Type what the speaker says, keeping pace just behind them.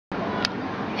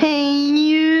Hey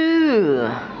you!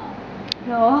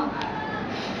 Yeah,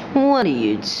 What are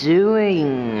you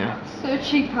doing?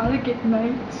 searching how to get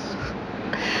mates.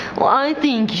 Well, I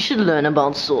think you should learn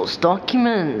about source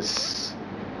documents.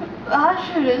 I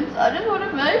shouldn't, I just want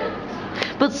to mate.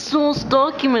 But source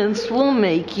documents will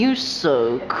make you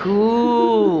so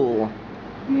cool.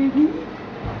 Really?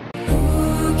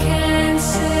 Who can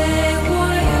say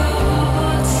what your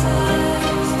heart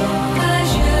says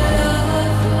as your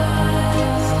love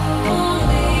lies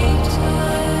only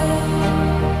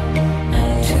time?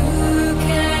 And who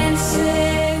can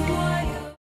say what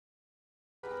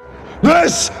your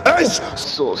This is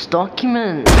Source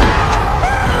documents. Who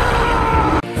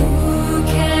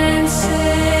can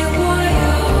say what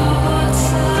your heart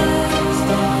says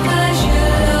as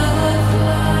your love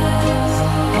lies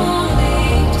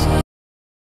only time?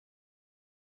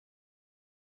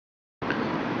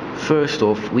 First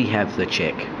off, we have the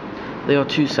check. There are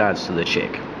two sides to the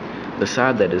check. The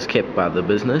side that is kept by the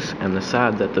business and the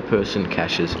side that the person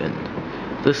cashes in.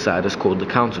 This side is called the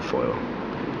counterfoil.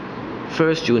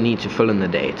 First, you will need to fill in the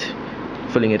date,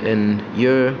 filling it in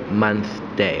year, month,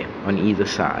 day on either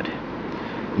side.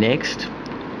 Next,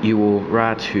 you will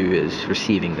write who is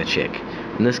receiving the check.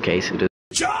 In this case, it is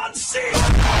John C.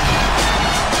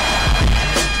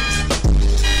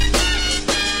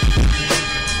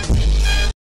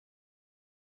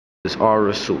 R.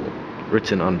 Rasul,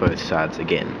 written on both sides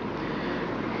again.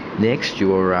 Next, you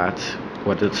will write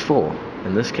what it's for.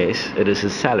 In this case, it is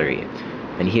his salary,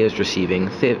 and he is receiving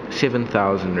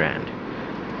 7,000 Rand,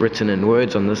 written in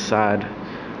words on this side,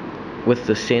 with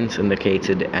the cents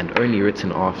indicated and only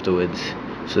written afterwards,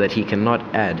 so that he cannot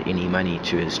add any money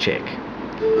to his check.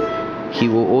 He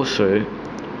will also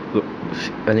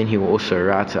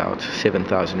write out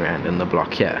 7,000 Rand in the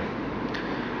block here.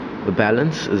 The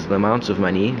balance is the amount of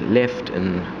money left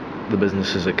in the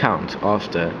business's account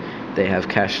after they have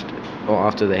cashed or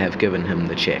after they have given him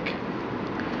the check.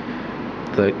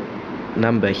 The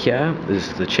number here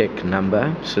is the check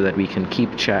number so that we can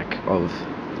keep track of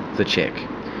the check,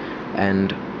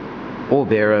 and all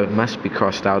bearer must be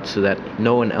crossed out so that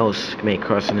no one else may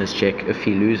cross in his check if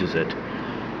he loses it.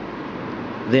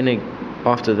 Then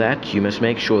after that, you must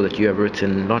make sure that you have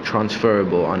written not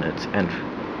transferable on it and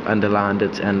underlined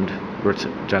it and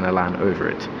done a line over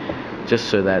it, just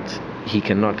so that he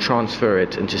cannot transfer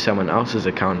it into someone else's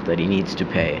account that he needs to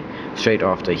pay straight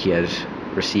after he has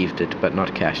received it but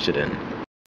not cashed it in.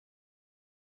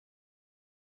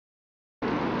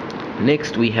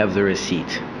 Next, we have the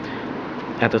receipt.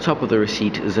 At the top of the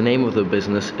receipt is the name of the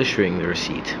business issuing the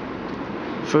receipt.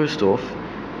 First off,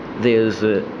 there's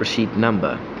the receipt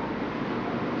number,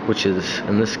 which is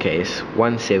in this case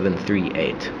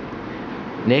 1738.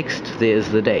 Next, there's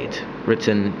the date,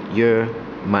 written year,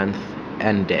 month,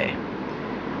 and day.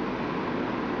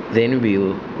 Then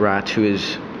we'll write who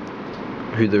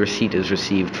the receipt is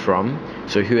received from,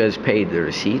 so who has paid the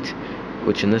receipt,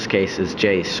 which in this case is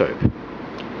J Soap.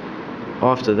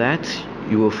 After that,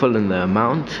 you will fill in the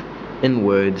amount in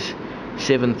words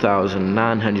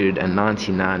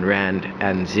 7,999 Rand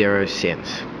and 0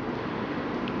 cents.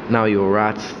 Now you'll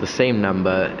write the same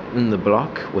number in the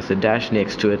block with a dash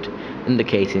next to it,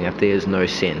 indicating that there is no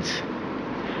cents.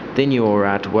 Then you will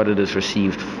write what it is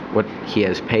received, what he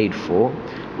has paid for,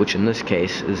 which in this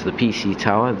case is the PC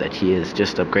tower that he has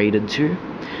just upgraded to.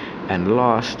 And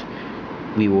last,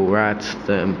 we will write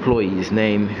the employee's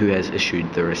name who has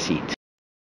issued the receipt.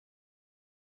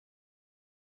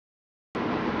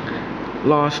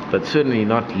 Last but certainly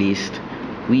not least,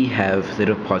 we have the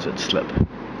deposit slip.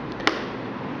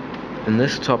 In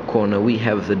this top corner we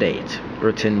have the date,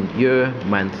 written year,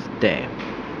 month, day.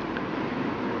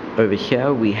 Over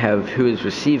here we have who is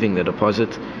receiving the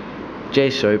deposit. J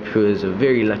Soap, who is a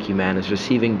very lucky man, is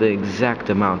receiving the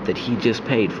exact amount that he just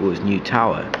paid for his new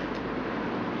tower.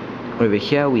 Over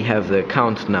here we have the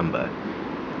account number.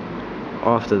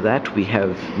 After that we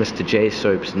have Mr. J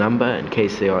Soap's number in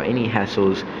case there are any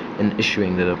hassles in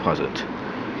issuing the deposit.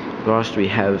 Last, we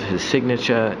have his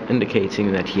signature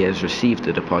indicating that he has received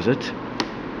the deposit.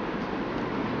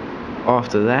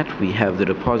 After that, we have the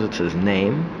depositor's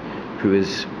name, who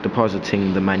is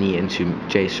depositing the money into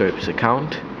J Soap's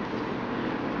account.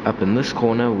 Up in this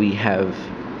corner, we have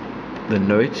the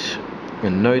notes.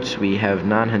 In notes, we have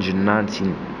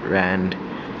 919 Rand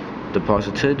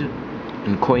deposited.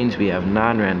 In coins, we have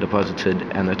 9 Rand deposited,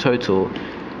 and the total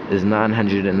is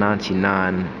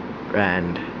 999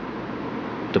 Rand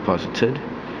deposited.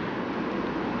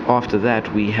 After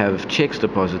that, we have checks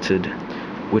deposited,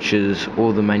 which is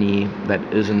all the money that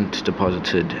isn't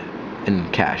deposited in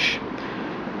cash.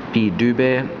 P.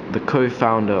 Dube, the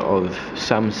co-founder of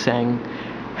Samsung,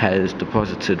 has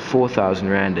deposited 4,000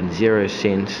 Rand and 0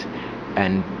 cents,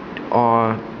 and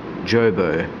R.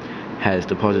 Jobo has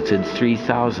deposited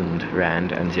 3,000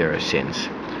 Rand and 0 cents.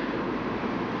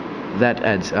 That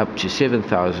adds up to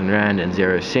 7,000 Rand and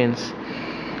 0 cents.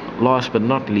 Last but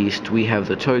not least, we have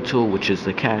the total, which is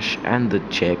the cash and the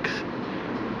checks,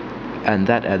 and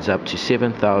that adds up to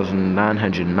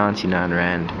 7,999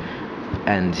 Rand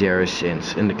and 0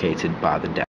 cents, indicated by the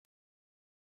dash.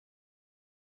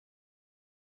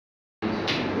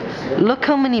 Look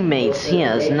how many mates he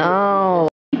has now.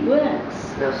 Works.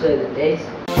 Now, so the days.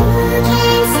 Who can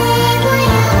say